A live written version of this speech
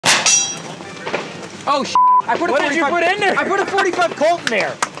Oh, I put a 45. What did you put in there? I put a 45 Colt in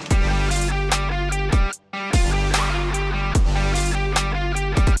there.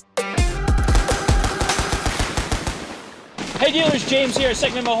 Hey dealers, James here,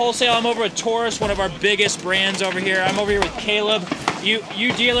 Second Ammo Wholesale. I'm over at Taurus, one of our biggest brands over here. I'm over here with Caleb. You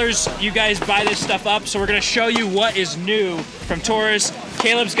dealers, you guys buy this stuff up, so we're gonna show you what is new from Taurus.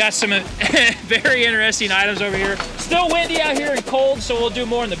 Caleb's got some very interesting items over here. Still windy out here and cold, so we'll do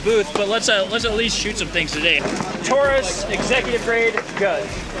more in the booth, but let's at least shoot some things today. Taurus executive grade gun.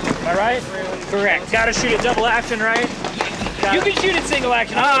 Am I right? Correct. Gotta shoot it double action, right? You can shoot it single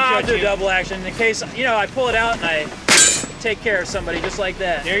action. I'll do double action in case, you know, I pull it out and I take care of somebody just like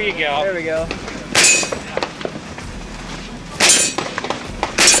that. There you go. There we go.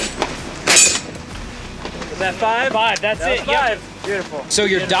 Is that 5? 5, that's it. 5. Yep. Beautiful. So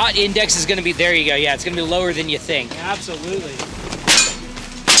your dot index is going to be, there you go, yeah, it's going to be lower than you think. Absolutely.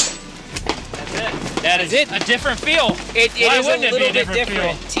 That's it. That is it. A different feel. It is a little bit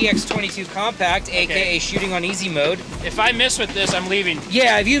different. Feel? TX22 Compact, aka shooting on easy mode. If I miss with this, I'm leaving.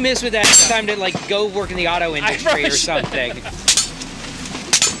 Yeah, if you miss with that, it's time to like go work in the auto industry or something.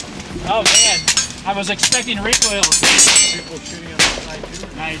 Oh man, I was expecting recoil. People shooting on the side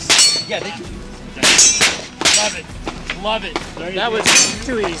too. Nice. Yeah, they love it. Love it. That was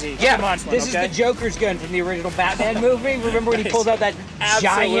too easy. Yeah, this is the Joker's gun from the original Batman movie. Remember when he pulls out that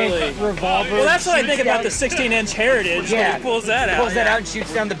giant revolver? Well, that's what I think about the 16-inch Heritage. Yeah, he pulls that out. Pulls that out and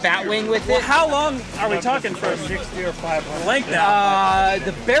shoots down the Batwing with it. Well, how long are we talking for 60 or 5 length now?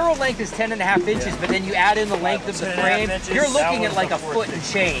 The barrel length is 10.5 inches, but then you add in the length of the frame. You're looking at like a foot and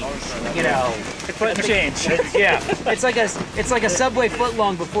change. You know, a foot and change. Yeah, it's like a Subway foot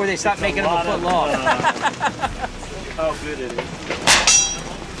long before they stopped making them a foot long. How good it is.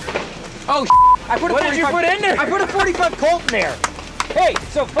 Oh, I put a 45, what did you put in there? I put a 45 Colt in there. Hey,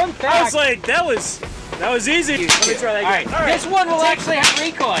 so fun fact. I was like, that was easy. Let me try that again. All right. This one will actually have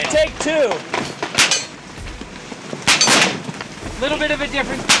recoil. Take 2. Little bit of a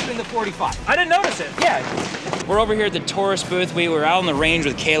difference between the 45. I didn't notice it. Yeah. We're over here at the Taurus booth. We were out on the range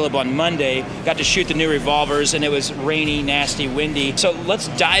with Caleb on Monday, got to shoot the new revolvers, and it was rainy, nasty, windy. So let's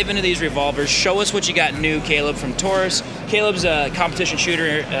dive into these revolvers. Show us what you got new, Caleb, from Taurus. Caleb's a competition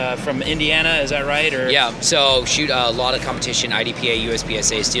shooter from Indiana, is that right? Or? Yeah, so shoot a lot of competition, IDPA,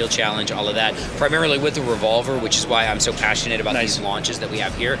 USPSA, Steel Challenge, all of that, primarily with the revolver, which is why I'm so passionate about these launches that we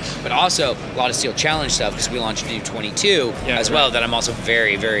have here, but also a lot of Steel Challenge stuff, because we launched a new 22 as well that I'm also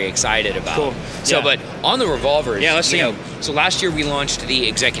very, very excited about. Cool. So, but on the revolvers, let's see. So last year we launched the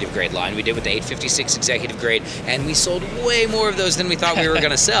executive grade line. We did with the 856 executive grade, and we sold way more of those than we thought we were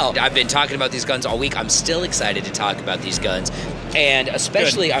going to sell. I've been talking about these guns all week. I'm still excited to talk about these guns, and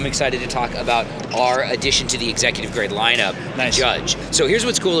especially I'm excited to talk about our addition to the executive grade lineup, the Judge. So here's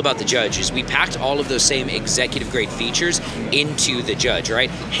what's cool about the Judge is we packed all of those same executive grade features into the Judge, right?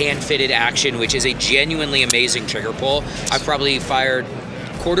 Hand-fitted action, which is a genuinely amazing trigger pull. I've probably fired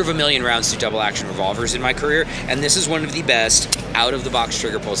 250,000 rounds to double action revolvers in my career, and this is one of the best out-of-the-box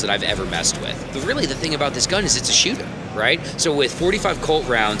trigger pulls that I've ever messed with. But really, the thing about this gun is it's a shooter, right? So with 45 Colt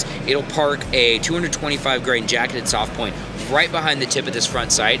rounds, it'll park a 225 grain jacketed soft point right behind the tip of this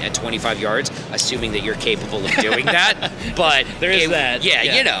front sight at 25 yards, assuming that you're capable of doing that. But there is that. Yeah,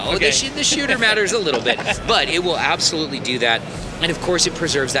 you know, the shooter matters a little bit, but it will absolutely do that. And of course, it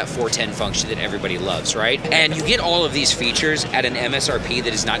preserves that 410 function that everybody loves, right? And you get all of these features at an MSRP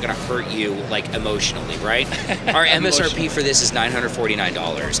that is not going to hurt you, like, emotionally, right? Our MSRP for this is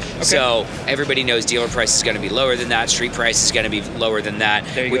 $949. So everybody knows dealer price is going to be lower than that, street price is going to be lower than that,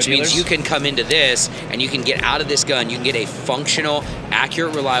 which means you can come into this and you can get out of this gun, you can get a functional,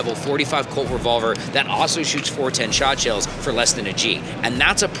 accurate, reliable 45 Colt revolver that also shoots 410 shot shells for less than a G. And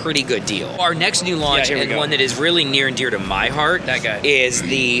that's a pretty good deal. Our next new launch, and one that is really near and dear to my heart, is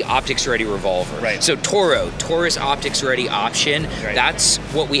the Optics Ready Revolver. Right. So Taurus Optics Ready option, that's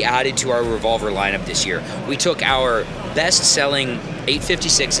what we added to our revolver lineup this year. We took our best-selling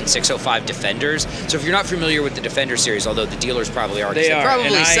 856 and 605 Defenders. So if you're not familiar with the Defender series, although the dealers probably are, they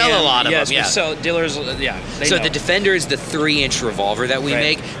probably sell a lot of them. Yeah, so dealers, so the Defender is the 3-inch revolver that we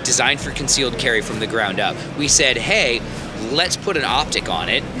make, designed for concealed carry from the ground up. We said, hey, let's put an optic on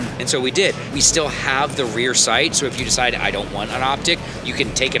it, and so we did. We still have the rear sight, so if you decide I don't want an optic, you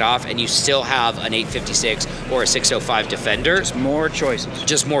can take it off and you still have an 856 or a 605 Defender. Just more choices.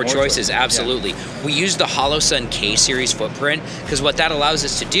 Just more choices, absolutely. Yeah. We use the HoloSun K-Series footprint, because what that allows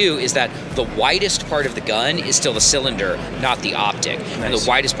us to do is that the widest part of the gun is still the cylinder, not the optic. And the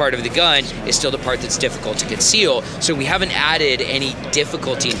widest part of the gun is still the part that's difficult to conceal, so we haven't added any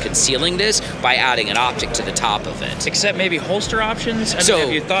difficulty in concealing this by adding an optic to the top of it. Except maybe maybe holster options? So,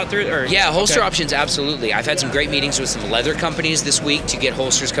 have you thought through? Or, yeah, holster options, absolutely. I've had some great meetings with some leather companies this week to get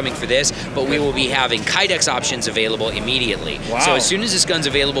holsters coming for this, but we will be having Kydex options available immediately. Wow. So as soon as this gun's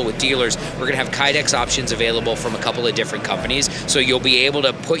available with dealers, we're going to have Kydex options available from a couple of different companies. So you'll be able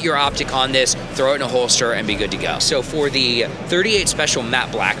to put your optic on this, throw it in a holster, and be good to go. So for the 38 Special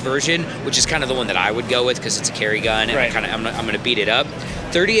Matte Black version, which is kind of the one that I would go with because it's a carry gun, and I'm going to beat it up.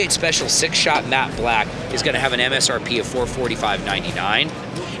 38 Special 6-shot Matte Black is going to have an MSRP of $445.99.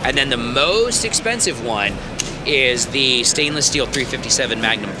 And then the most expensive one is the stainless steel 357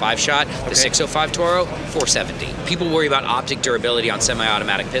 Magnum 5-shot, the 605 Toro, $470. People worry about optic durability on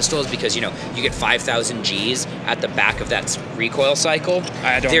semi-automatic pistols because, you know, you get 5,000 Gs at the back of that recoil cycle.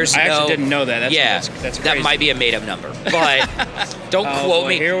 I actually didn't know that. That's crazy. That might be a made-up number, but don't quote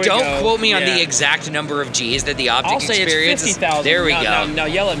me. Don't quote me on the exact number of Gs that the optic experience. I'll say it's 50,000. There we go. Now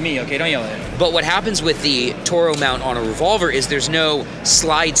yell at me, okay? Don't yell at me. But what happens with the Toro mount on a revolver is there's no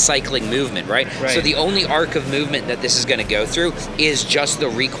slide cycling movement, right? So the only arc of movement that this is going to go through is just the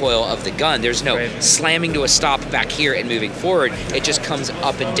recoil of the gun. There's no slamming to a stop back here and moving forward. It just comes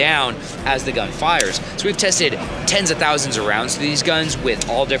up and down as the gun fires. So we've tested tens of thousands of rounds to these guns with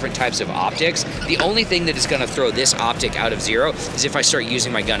all different types of optics. The only thing that is going to throw this optic out of zero is if I start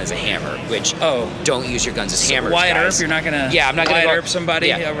using my gun as a hammer, which don't use your guns as hammers, Wyatt guys. Earp, you're not going to I'm not going to Earp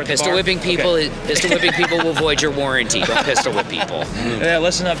somebody over pistol the bar? whipping people. Pistol whipping people will void your warranty. Don't pistol whip people. Yeah,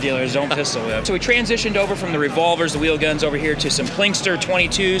 listen up, dealers. Don't pistol whip. So we transitioned over from the revolvers, the wheel guns, over here to some Plinkster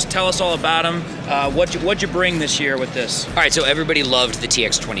 22s. Tell us all about them. What'd you bring this year with this? All right, so everybody loved the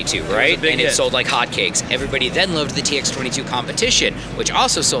TX22, right? And it sold like hotcakes. Everybody then loved the TX22 competition, which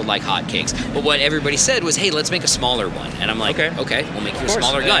also sold like hotcakes. But what everybody said was, hey, let's make a smaller one. And I'm like, okay, we'll make you a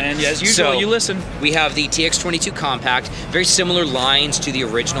smaller gun. And as usual, you listen. We have the TX22 Compact, very similar lines to the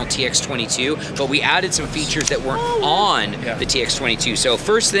original TX22, but we added some features that weren't on the TX22. So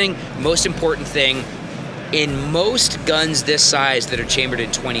first thing, most important thing, in most guns this size that are chambered in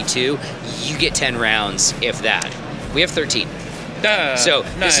 22, you get 10 rounds, if that. We have 13. So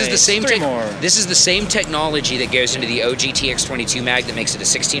this is the same this is the same technology that goes into the OG TX22 mag that makes it a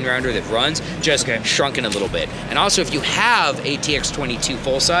 16-rounder that runs, just shrunken a little bit. And also, if you have a TX22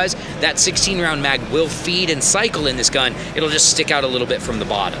 full size, that 16-round mag will feed and cycle in this gun. It'll just stick out a little bit from the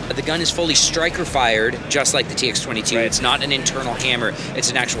bottom. The gun is fully striker fired, just like the TX22. It's not an internal hammer.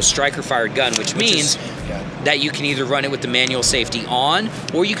 It's an actual striker fired gun, which means that you can either run it with the manual safety on,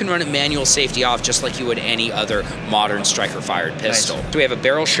 or you can run it manual safety off, just like you would any other modern striker fired pistol. So we have a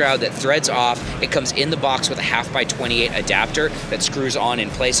barrel shroud that threads off. It comes in the box with a 1/2x28 adapter that screws on in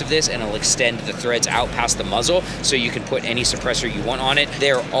place of this, and it'll extend the threads out past the muzzle, so you can put any suppressor you want on it.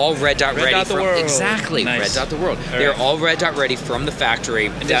 They're all red dot ready. Exactly, red dot the world. They're all red dot ready from the factory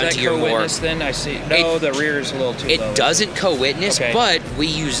down to your more. Then I see. No, the rear is a little too low. It doesn't co-witness, but we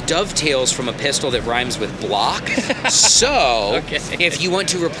use dovetails from a pistol that rhymes with block. So if you want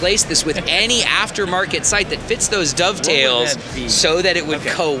to replace this with any aftermarket sight that fits those dovetails so that it would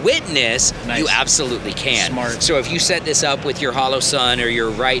co-witness, you absolutely can. Smart. So if you set this up with your Hollow Sun or your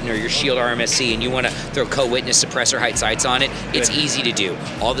Riton or your Shield RMSC and you want to throw co-witness suppressor height sights on it, it's easy to do.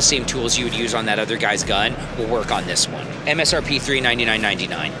 All the same tools you would use on that other guy's gun will work on this one. MSRP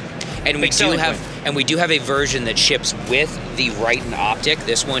 $399.99. And we do have a version that ships with the Riton optic,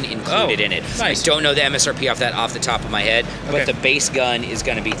 this one included in it. I don't know the MSRP off the top of my head, but the base gun is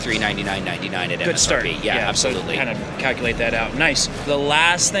going to be $399.99 at MSRP. Good start. Yeah, absolutely. So kind of calculate that out. Nice. The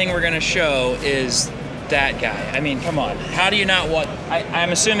last thing we're going to show is that guy. I mean, come on. How do you not walk?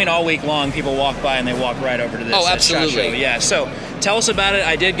 I'm assuming all week long people walk by and they walk right over to this. Oh, absolutely. Yeah. So tell us about it.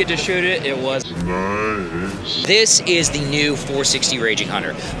 I did get to shoot it. It was nice. This is the new 460 Raging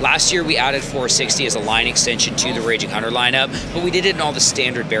Hunter. Last year we added 460 as a line extension to the Raging Hunter lineup, but we did it in all the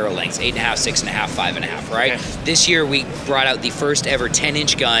standard barrel lengths, 8.5, 6.5, 5.5, right? This year we brought out the first ever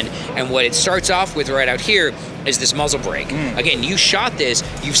 10-inch gun, and what it starts off with right out here is this muzzle brake. Again, you shot this,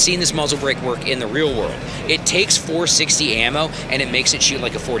 you've seen this muzzle brake work in the real world. It takes 460 ammo and it makes it shoot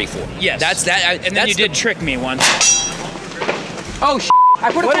like a 44. Yes. And then you did trick me once. Oh,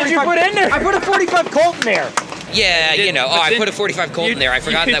 what did you put in there? I put a 45 Colt in there. Yeah, you know. I put a 45 Colt in there. I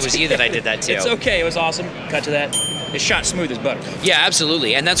forgot that was you that I did that too. It's okay. It was awesome. Cut to that. It shot smooth as butter. Yeah,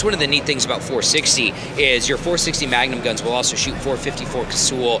 absolutely. And that's one of the neat things about 460 is your 460 Magnum guns will also shoot 454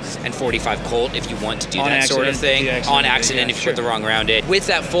 Casull and 45 Colt if you want to do that sort of thing. On accident if you put the wrong round in. With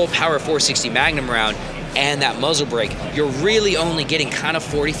that full power 460 Magnum round and that muzzle brake, you're really only getting kind of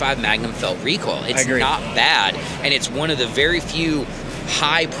 45 Magnum felt recoil. It's not bad, and it's one of the very few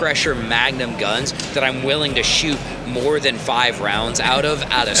high pressure Magnum guns that I'm willing to shoot more than 5 rounds out of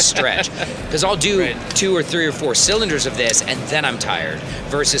at a stretch. Because I'll do 2 or 3 or 4 cylinders of this and then I'm tired,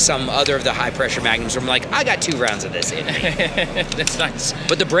 versus some other of the high pressure Magnums where I'm like, I got 2 rounds of this in me. That's nice.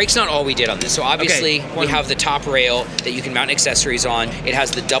 But the brake's not all we did on this. So obviously we have the top rail that you can mount accessories on. It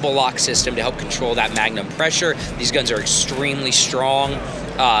has the double lock system to help control that Magnum pressure. These guns are extremely strong.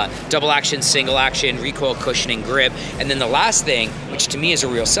 Double action, single action, recoil cushioning, grip. And then the last thing, which to me is a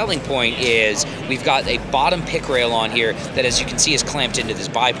real selling point, is we've got a bottom pick rail on here that, as you can see, is clamped into this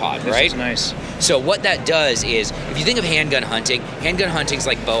bipod, right? This is nice. So what that does is, if you think of handgun hunting's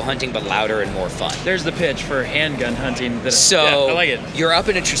like bow hunting, but louder and more fun. There's the pitch for handgun hunting. So yeah, I like it. You're up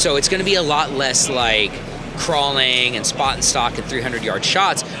in a so it's going to be a lot less like crawling and spot and stock and 300-yard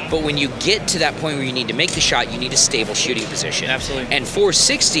shots, but when you get to that point where you need to make the shot, you need a stable shooting position. Absolutely. And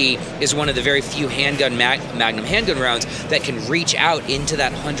 460 is one of the very few handgun Magnum handgun rounds that can reach out into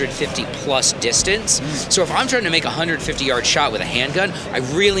that 150 plus distance. So if I'm trying to make a 150-yard shot with a handgun, I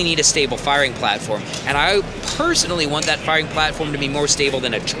really need a stable firing platform, and I personally want that firing platform to be more stable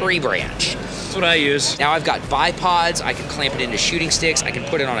than a tree branch. That's what I use. Now I've got bipods, I can clamp it into shooting sticks, I can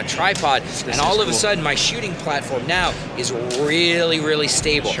put it on a tripod, and all of a sudden my shooting platform now is really, really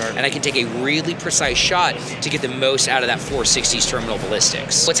stable. Sharp. And I can take a really precise shot to get the most out of that 460's terminal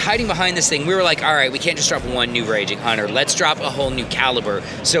ballistics. What's hiding behind this thing, we were like, all right, we can't just drop one new Raging Hunter, let's drop a whole new caliber.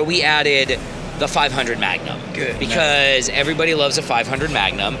 So we added the 500 Magnum. Good. Because everybody loves a 500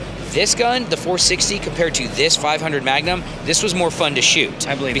 Magnum. This gun, the 460, compared to this 500 Magnum, this was more fun to shoot.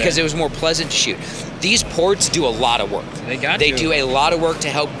 I believe because that. it was more pleasant to shoot. These ports do a lot of work. They do a lot of work to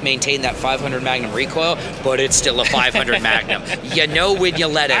help maintain that 500 Magnum recoil, but it's still a 500 Magnum. You know when you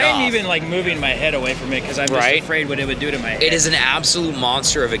let it off. I ain't even like moving my head away from it because I'm just afraid what it would do to my head. It is an absolute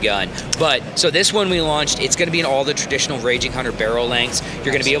monster of a gun. But so this one we launched, it's going to be in all the traditional Raging Hunter barrel lengths. You're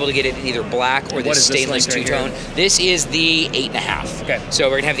going to be able to get it in either black or this stainless two-tone. This is the 8.5. Okay. So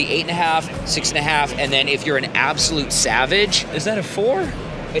we're going to have the 8.5, 6.5, and then if you're an absolute savage, is that a 4?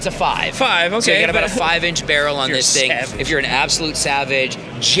 It's a 5. 5, okay. So you got about a 5-inch barrel on this thing. Savage. If you're an absolute savage,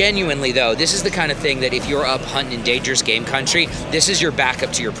 genuinely though, this is the kind of thing that if you're up hunting in dangerous game country, this is your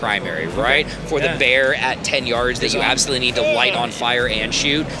backup to your primary, right? For the bear at 10 yards that you absolutely need to light on fire and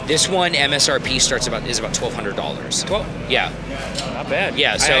shoot. This one MSRP is about $1,200. Well, yeah. Not bad.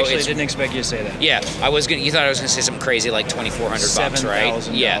 Yeah, so I actually didn't expect you to say that. Yeah, you thought I was gonna say something crazy like $2,400,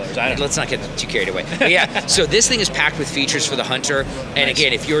 right? Yeah. Let's not get too carried away. But yeah, so this thing is packed with features for the hunter. And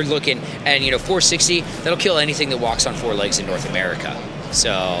again, if you're looking, and 460, that'll kill anything that walks on 4 legs in North America.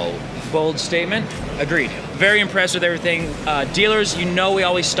 So bold statement. Agreed. Very impressed with everything. Dealers, we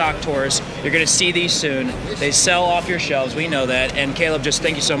always stock Taurus. You're going to see these soon. They sell off your shelves. We know that. And Caleb, just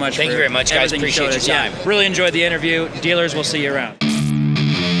thank you so much. Thank you very much, guys. Appreciate your time. Yeah, really enjoyed the interview. Dealers, we'll see you around.